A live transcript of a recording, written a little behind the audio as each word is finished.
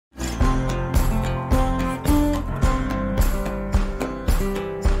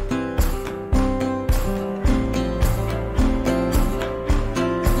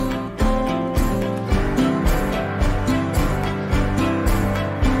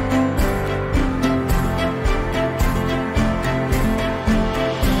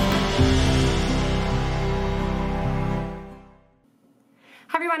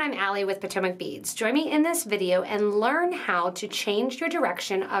Allie with Potomac Beads. Join me in this video and learn how to change your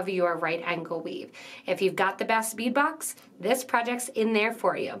direction of your right angle weave. If you've got the best bead box, this project's in there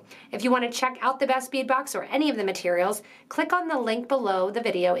for you. If you want to check out the best bead box or any of the materials, click on the link below the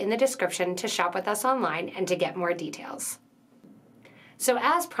video in the description to shop with us online and to get more details. So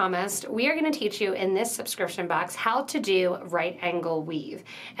as promised, we are going to teach you in this subscription box how to do right angle weave.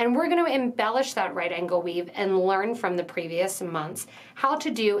 And we're going to embellish that right angle weave and learn from the previous months how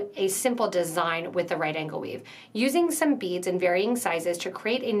to do a simple design with the right angle weave, using some beads in varying sizes to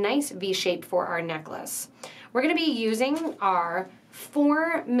create a nice V shape for our necklace. We're going to be using our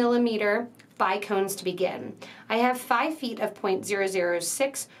 4mm bicones to begin. I have 5 feet of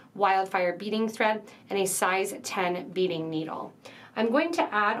 0.006 Wildfire beading thread and a size 10 beading needle. I'm going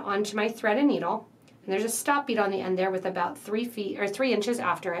to add onto my thread and needle, and there's a stop bead on the end there with about 3 inches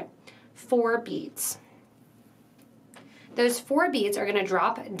after it, 4 beads. Those 4 beads are going to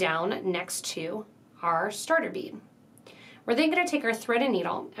drop down next to our starter bead. We're then going to take our thread and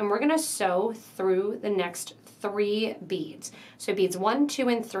needle and we're going to sew through the next 3 beads. So beads 1, 2,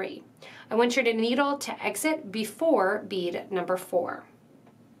 and 3. I want your needle to exit before bead number 4.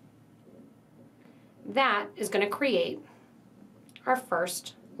 That is going to create our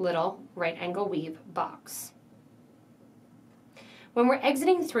first little right angle weave box. When we're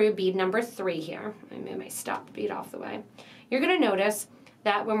exiting through bead number 3 here, I move my stop bead off the way, you're going to notice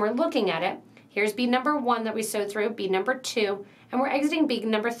that when we're looking at it, here's bead number 1 that we sewed through, bead number 2, and we're exiting bead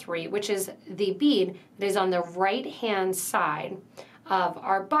number 3, which is the bead that is on the right hand side of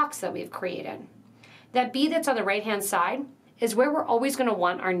our box that we've created. That bead that's on the right hand side is where we're always going to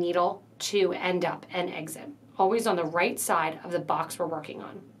want our needle to end up and exit. Always on the right side of the box we're working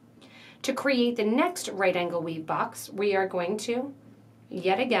on. To create the next right angle weave box, we are going to,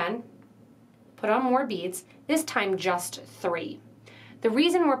 yet again, put on more beads, this time just 3. The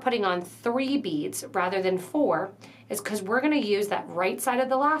reason we're putting on 3 beads rather than 4 is because we're going to use that right side of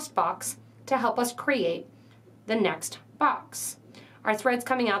the last box to help us create the next box. Our thread's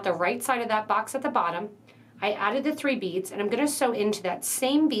coming out the right side of that box at the bottom. I added the 3 beads and I'm going to sew into that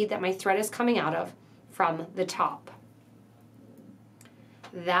same bead that my thread is coming out of from the top.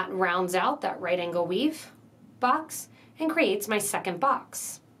 That rounds out that right angle weave box and creates my second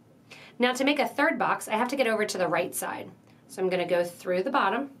box. Now to make a third box, I have to get over to the right side. So I'm going to go through the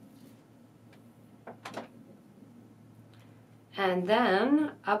bottom and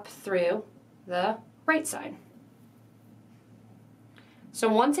then up through the right side. So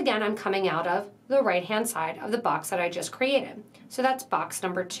once again, I'm coming out of the right hand side of the box that I just created. So that's box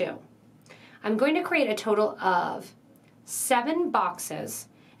number 2. I'm going to create a total of 7 boxes,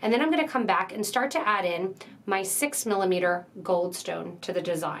 and then I'm going to come back and start to add in my 6mm goldstone to the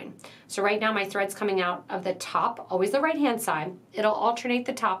design. So right now my thread's coming out of the top, always the right hand side. It'll alternate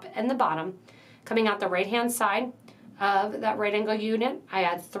the top and the bottom. Coming out the right hand side of that right angle unit, I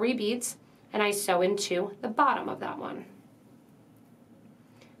add 3 beads and I sew into the bottom of that one.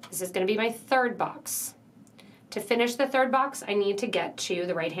 This is going to be my third box. To finish the third box, I need to get to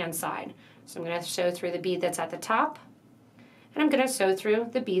the right hand side. So I'm going to sew through the bead that's at the top, and I'm going to sew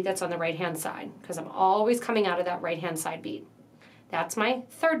through the bead that's on the right hand side because I'm always coming out of that right hand side bead. That's my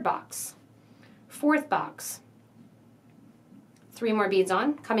third box. Fourth box. 3 more beads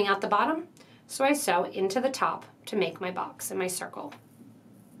on, coming out the bottom, so I sew into the top to make my box and my circle.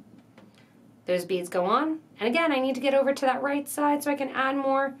 Those beads go on, and again I need to get over to that right side so I can add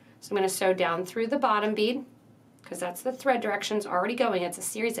more. So I'm going to sew down through the bottom bead, because that's the thread directions already going. It's a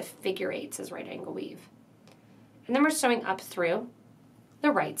series of figure 8s as right angle weave. And then we're sewing up through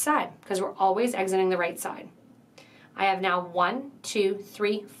the right side because we're always exiting the right side. I have now 1, 2,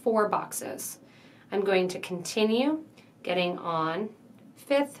 3, 4 boxes. I'm going to continue getting on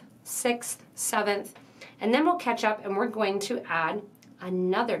 5th, 6th, 7th, and then we'll catch up and we're going to add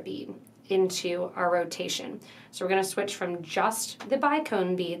another bead into our rotation. So we're going to switch from just the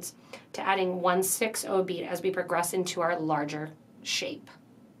bicone beads to adding 1/6 bead as we progress into our larger shape.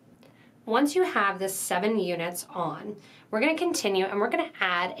 Once you have the 7 units on, we're going to continue and we're going to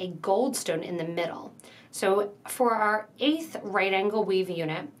add a goldstone in the middle. So for our 8th right angle weave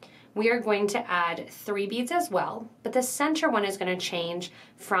unit, we are going to add 3 beads as well, but the center one is going to change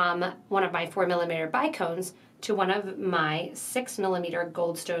from one of my 4mm bicones to one of my 6mm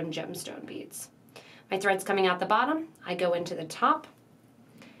goldstone gemstone beads. My thread's coming out the bottom, I go into the top,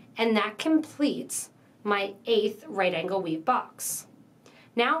 and that completes my 8th right angle weave box.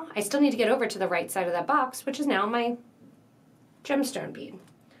 Now I still need to get over to the right side of that box, which is now my gemstone bead.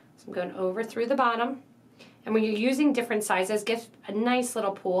 So I'm going over through the bottom, and when you're using different sizes, get a nice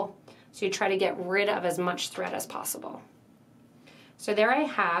little pool so you try to get rid of as much thread as possible. So there I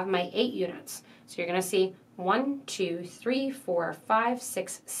have my 8 units. So you're going to see 1, 2, 3, 4, 5,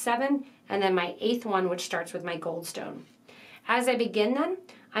 6, 7, and then my 8th one, which starts with my goldstone. As I begin then,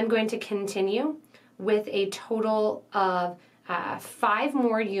 I'm going to continue with a total of 5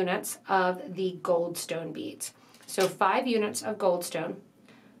 more units of the goldstone beads. So 5 units of goldstone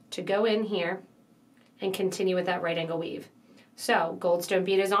to go in here and continue with that right angle weave. So goldstone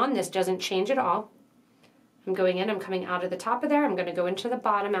bead is on, this doesn't change at all. I'm going in, I'm coming out of the top of there, I'm going to go into the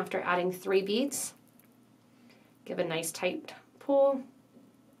bottom after adding 3 beads. Give a nice tight pull.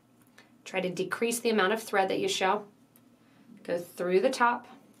 Try to decrease the amount of thread that you show. Go through the top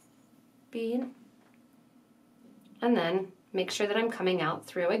bead, and then make sure that I'm coming out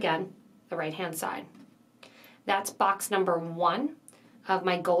through again the right hand side. That's box number 1 of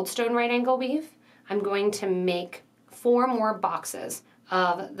my goldstone right angle weave. I'm going to make 4 more boxes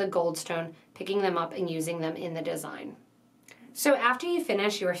of the goldstone, picking them up and using them in the design. So after you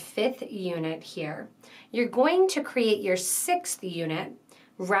finish your 5th unit here, you're going to create your 6th unit.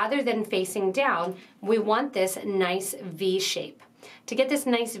 Rather than facing down, we want this nice V shape. To get this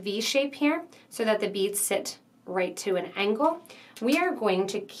nice V shape here, so that the beads sit right to an angle, we are going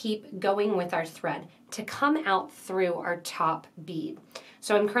to keep going with our thread to come out through our top bead.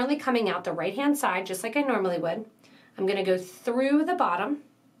 So I'm currently coming out the right hand side just like I normally would. I'm going to go through the bottom.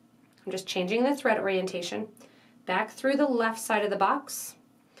 I'm just changing the thread orientation. Back through the left side of the box.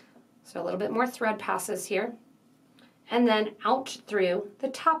 So a little bit more thread passes here. And then out through the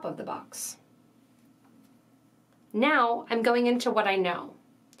top of the box. Now I'm going into what I know.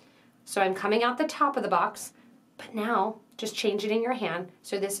 So I'm coming out the top of the box, but now just change it in your hand.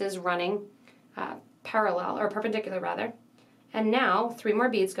 So this is running parallel, or perpendicular rather. And now 3 more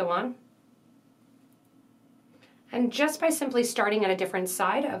beads go on. And just by simply starting at a different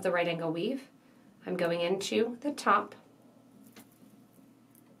side of the right angle weave, I'm going into the top.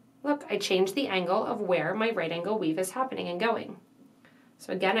 Look, I changed the angle of where my right angle weave is happening and going.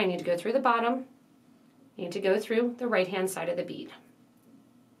 So again, I need to go through the bottom, I need to go through the right hand side of the bead.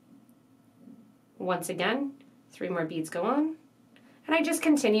 Once again, 3 more beads go on, and I just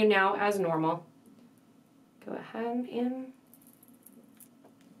continue now as normal. Go ahead and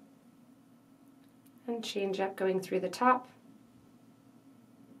change up, going through the top,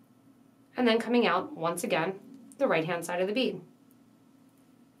 and then coming out once again the right hand side of the bead.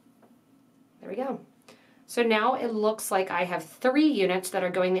 There we go. So now it looks like I have 3 units that are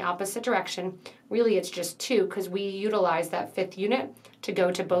going the opposite direction. Really it's just 2 because we utilize that 5th unit to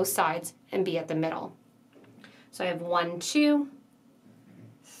go to both sides and be at the middle. So I have 1, 2,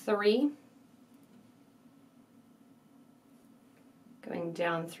 3, going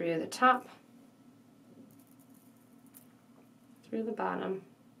down through the top, through the bottom,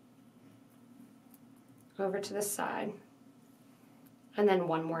 over to the side, and then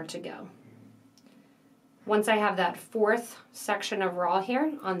 1 more to go. Once I have that 4th section of raw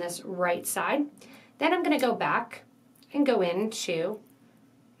here on this right side, then I'm going to go back and go into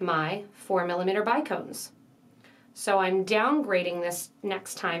my 4mm bicones. So I'm downgrading this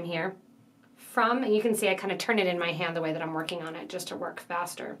next time here from, and you can see I kind of turn it in my hand the way that I'm working on it just to work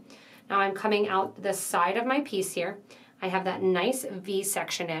faster. Now I'm coming out the side of my piece here. I have that nice V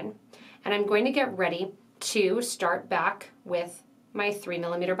section in, and I'm going to get ready to start back with my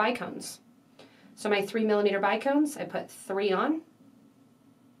 3mm bicones. So my 3mm bicones, I put 3 on,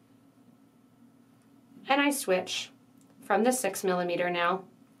 and I switch from the 6mm now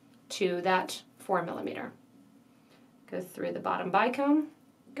to that 4mm. Go through the bottom bicone,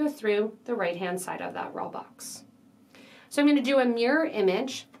 go through the right hand side of that raw box. So I'm going to do a mirror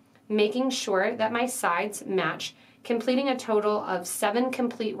image, making sure that my sides match, completing a total of 7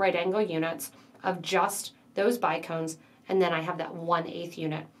 complete right angle units of just those bicones, and then I have that 1/8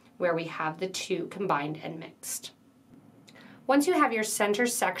 unit where we have the 2 combined and mixed. Once you have your center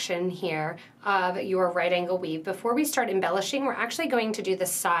section here of your right angle weave, before we start embellishing, we're actually going to do the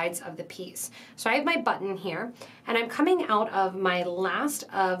sides of the piece. So I have my button here, and I'm coming out of my last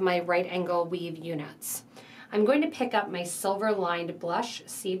of my right angle weave units. I'm going to pick up my silver lined blush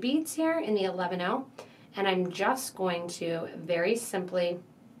seed beads here in the 11/0, and I'm just going to very simply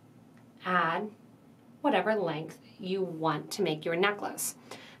add whatever length you want to make your necklace.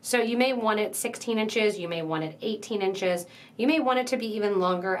 So you may want it 16 inches, you may want it 18 inches, you may want it to be even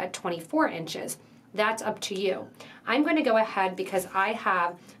longer at 24 inches. That's up to you. I'm going to go ahead because I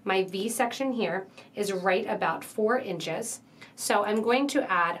have my V section here is right about 4 inches. So I'm going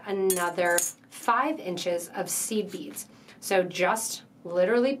to add another 5 inches of seed beads. So just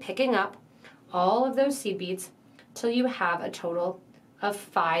literally picking up all of those seed beads till you have a total of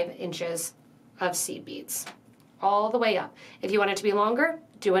 5 inches of seed beads. all the way up. If you want it to be longer,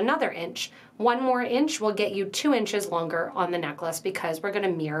 do another inch. 1 more inch will get you 2 inches longer on the necklace because we're going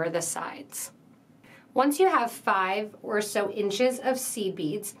to mirror the sides. Once you have 5 or so inches of seed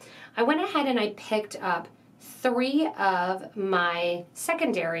beads, I went ahead and I picked up 3 of my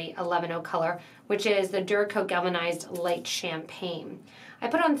secondary 11-0 color, which is the Duracoat Galvanized Light Champagne. I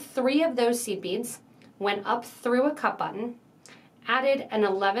put on 3 of those seed beads, went up through a cup button, added an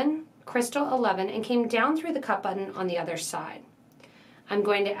 11, crystal 11, and came down through the cup button on the other side. I'm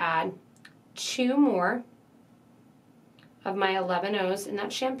going to add 2 more of my 11-0s in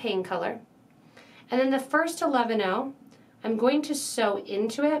that champagne color. And then the first 11-0, I'm going to sew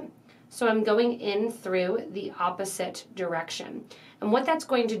into it, so I'm going in through the opposite direction. And what that's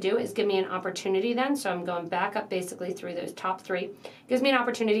going to do is give me an opportunity then, so I'm going back up basically through those top 3, gives me an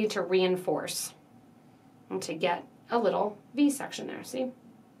opportunity to reinforce and to get a little V section there, see?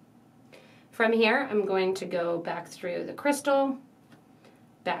 From here, I'm going to go back through the crystal,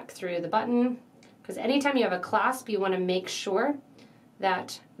 back through the button, because anytime you have a clasp, you want to make sure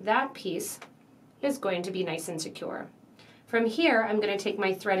that that piece is going to be nice and secure. From here, I'm going to take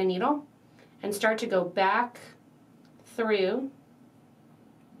my thread and needle and start to go back through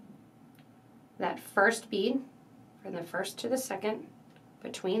that first bead, from the first to the second,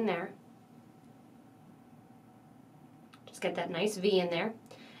 between there. Just get that nice V in there.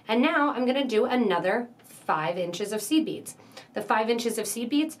 And now I'm going to do another 5 inches of seed beads. The 5 inches of seed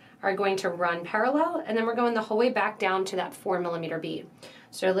beads are going to run parallel, and then we're going the whole way back down to that 4mm bead.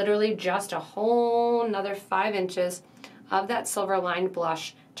 So literally just a whole another 5 inches of that silver lined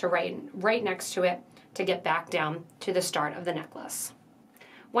blush to right next to it to get back down to the start of the necklace.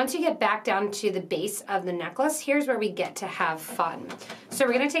 Once you get back down to the base of the necklace, here's where we get to have fun. So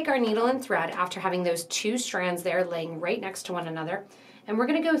we're going to take our needle and thread after having those 2 strands there laying right next to one another, and we're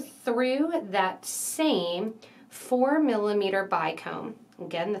going to go through that same 4mm bicone.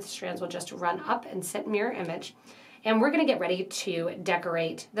 Again, the strands will just run up and sit mirror image. And we're going to get ready to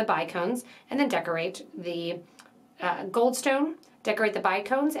decorate the bicones and then decorate the goldstone, decorate the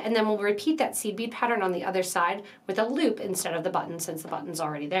bicones, and then we'll repeat that seed bead pattern on the other side with a loop instead of the button, since the button's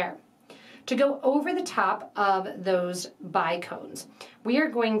already there. To go over the top of those bicones, we are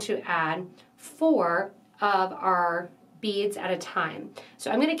going to add 4 of our beads at a time.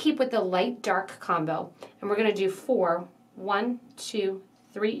 So I'm going to keep with the light dark combo, and we're going to do 4, 1, 2,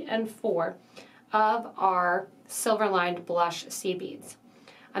 3, and 4 of our silver lined blush seed beads.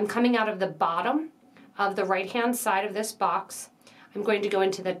 I'm coming out of the bottom of the right hand side of this box. I'm going to go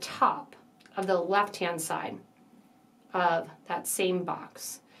into the top of the left hand side of that same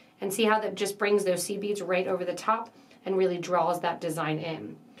box, and see how that just brings those seed beads right over the top and really draws that design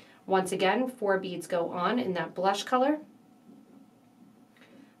in. Once again, 4 beads go on in that blush color.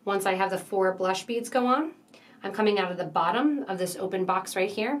 Once I have the 4 blush beads go on, I'm coming out of the bottom of this open box right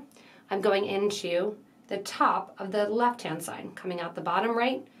here. I'm going into the top of the left-hand side, coming out the bottom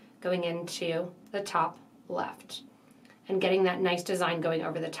right, going into the top left, and getting that nice design going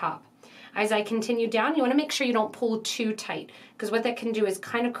over the top. As I continue down, you want to make sure you don't pull too tight, because what that can do is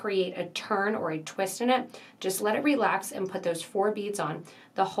kind of create a turn or a twist in it. Just let it relax and put those 4 beads on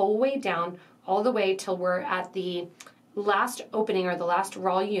the whole way down, all the way till we're at the last opening or the last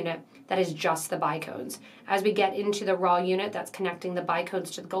raw unit that is just the bicones. As we get into the raw unit that's connecting the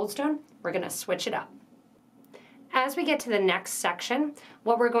bicones to the goldstone, we're going to switch it up. As we get to the next section,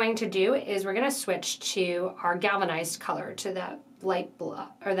 what we're going to do is we're going to switch to our galvanized color, to that light blue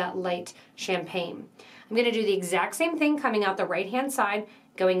or that light champagne. I'm going to do the exact same thing coming out the right hand side,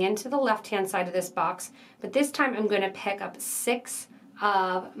 going into the left hand side of this box, but this time I'm going to pick up 6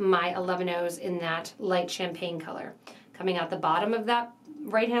 of my 11-0s in that light champagne color. Coming out the bottom of that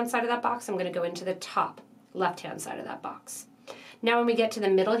right hand side of that box, I'm going to go into the top left hand side of that box. Now when we get to the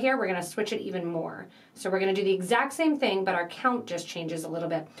middle here, we're going to switch it even more. So we're going to do the exact same thing, but our count just changes a little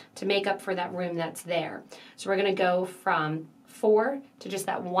bit to make up for that room that's there. So we're going to go from 4 to just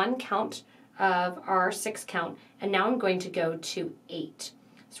that 1 count of our 6 count, and now I'm going to go to 8.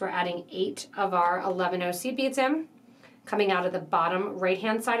 So we're adding 8 of our 11-0 seed beads in, coming out of the bottom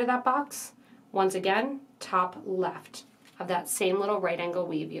right-hand side of that box. Once again, top left of that same little right angle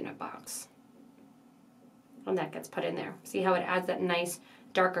weave unit box. And that gets put in there. See how it adds that nice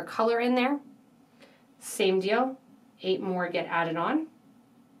darker color in there? Same deal, 8 more get added on.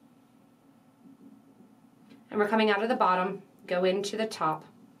 And we're coming out of the bottom, go into the top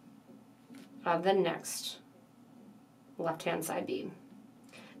of the next left-hand side bead.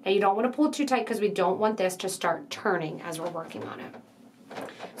 Now you don't want to pull too tight because we don't want this to start turning as we're working on it.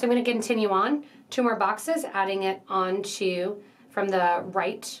 So I'm going to continue on 2 more boxes, adding it onto from the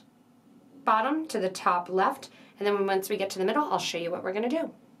right bottom to the top left, And then once we get to the middle, I'll show you what we're gonna do.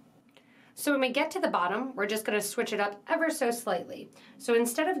 So when we get to the bottom, we're just gonna switch it up ever so slightly. So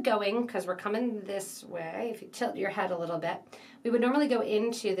instead of going, because we're coming this way, if you tilt your head a little bit, we would normally go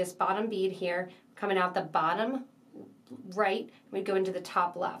into this bottom bead here, coming out the bottom right, we'd go into the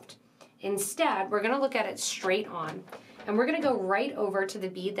top left. Instead, we're gonna look at it straight on, and we're gonna go right over to the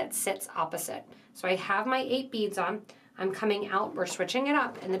bead that sits opposite. So I have my 8 beads on, I'm coming out, we're switching it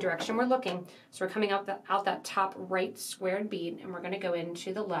up in the direction we're looking, so we're coming out that top right squared bead, and we're gonna go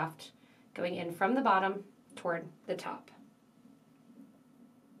into the left, going in from the bottom toward the top.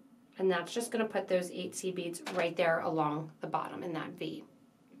 And that's just gonna put those 8 seed beads right there along the bottom in that V.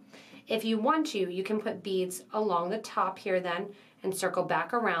 If you want to, you can put beads along the top here then and circle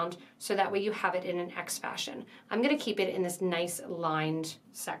back around so that way you have it in an X fashion. I'm gonna keep it in this nice lined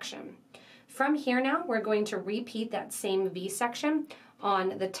section. From here now, we're going to repeat that same V section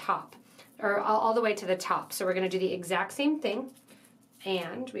on the top, or all the way to the top. So we're gonna do the exact same thing,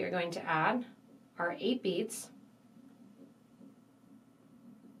 and we are going to add our 8 beads.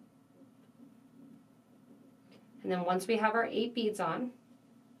 And then once we have our 8 beads on,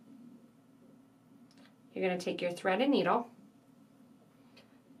 you're going to take your thread and needle,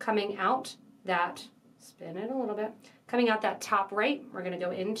 coming out that, spin it a little bit, coming out that top right, we're going to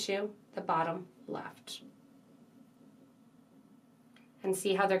go into the bottom left. And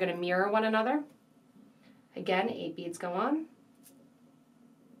see how they're going to mirror one another? Again, 8 beads go on.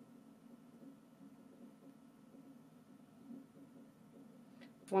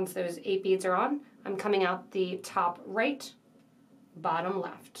 Once those 8 beads are on, I'm coming out the top right, bottom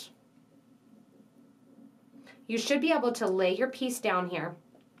left. You should be able to lay your piece down here,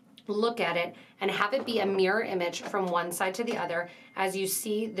 look at it, and have it be a mirror image from one side to the other as you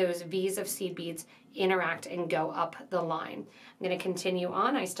see those V's of seed beads interact and go up the line. I'm going to continue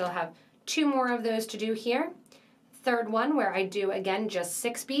on. I still have 2 more of those to do here. Third one where I do again just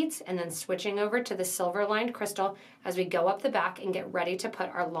 6 beads and then switching over to the silver lined crystal as we go up the back and get ready to put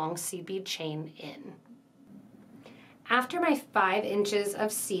our long seed bead chain in. After my 5 inches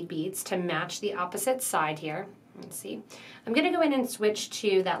of seed beads to match the opposite side here, let's see, I'm going to go in and switch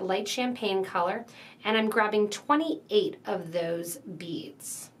to that light champagne color, and I'm grabbing 28 of those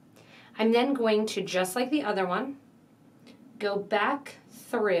beads. I'm then going to, just like the other one, go back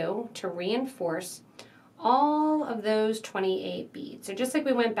through to reinforce all of those 28 beads. So just like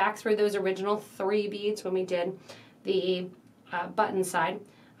we went back through those original 3 beads when we did the button side,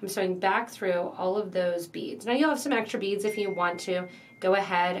 I'm sewing back through all of those beads. Now you'll have some extra beads if you want to go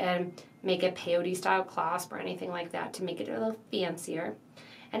ahead and make a peyote style clasp or anything like that to make it a little fancier.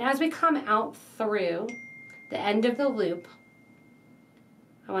 And as we come out through the end of the loop,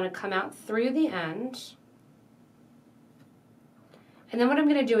 I want to come out through the end. And then what I'm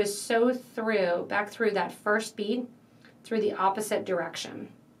going to do is sew through, back through that first bead through the opposite direction.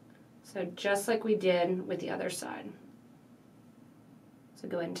 So just like we did with the other side. So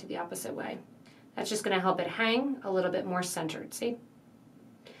go into the opposite way. That's just going to help it hang a little bit more centered, see?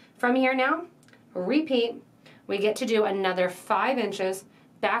 From here now, repeat. We get to do another 5 inches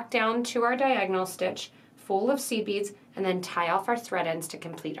back down to our diagonal stitch, full of seed beads, and then tie off our thread ends to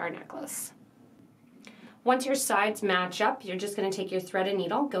complete our necklace. Once your sides match up, you're just going to take your thread and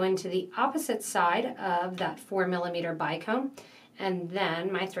needle, go into the opposite side of that 4mm bicone, and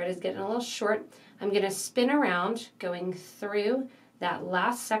then my thread is getting a little short. I'm going to spin around, going through that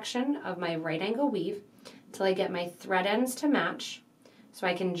last section of my right angle weave until I get my thread ends to match, so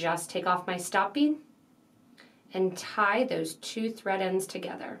I can just take off my stop bead and tie those 2 thread ends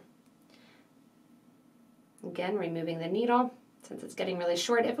together. Again, removing the needle since it's getting really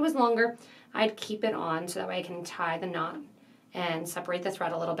short. If it was longer, I'd keep it on so that way I can tie the knot and separate the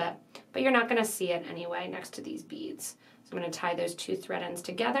thread a little bit, but you're not going to see it anyway next to these beads. So I'm going to tie those 2 thread ends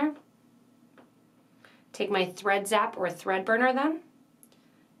together. Take my thread zap or thread burner then,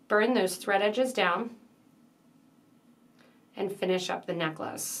 burn those thread edges down, and finish up the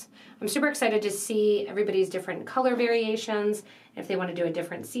necklace. I'm super excited to see everybody's different color variations. If they want to do a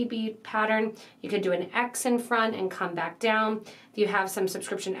different seed bead pattern, you could do an X in front and come back down. If you have some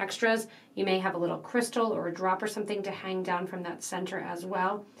subscription extras, you may have a little crystal or a drop or something to hang down from that center as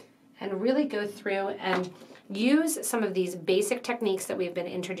well. And really go through and use some of these basic techniques that we've been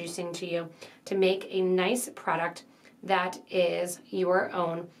introducing to you to make a nice product that is your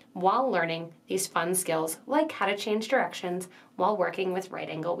own while learning these fun skills like how to change directions while working with right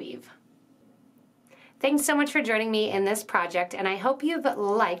angle weave. Thanks so much for joining me in this project, and I hope you've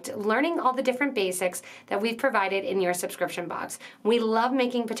liked learning all the different basics that we've provided in your subscription box. We love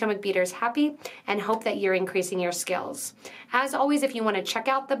making Potomac beaders happy and hope that you're increasing your skills. As always, if you want to check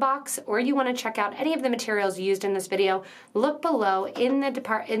out the box or you want to check out any of the materials used in this video, look below in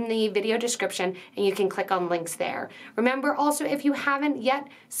the video description and you can click on links there. Remember also, if you haven't yet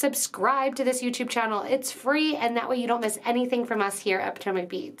subscribed to this YouTube channel, it's free, and that way you don't miss anything from us here at Potomac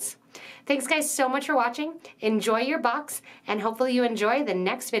Beads. Thanks guys so much for watching. Enjoy your box, and hopefully you enjoy the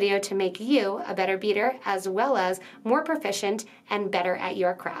next video to make you a better beader as well as more proficient and better at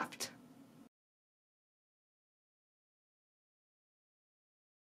your craft.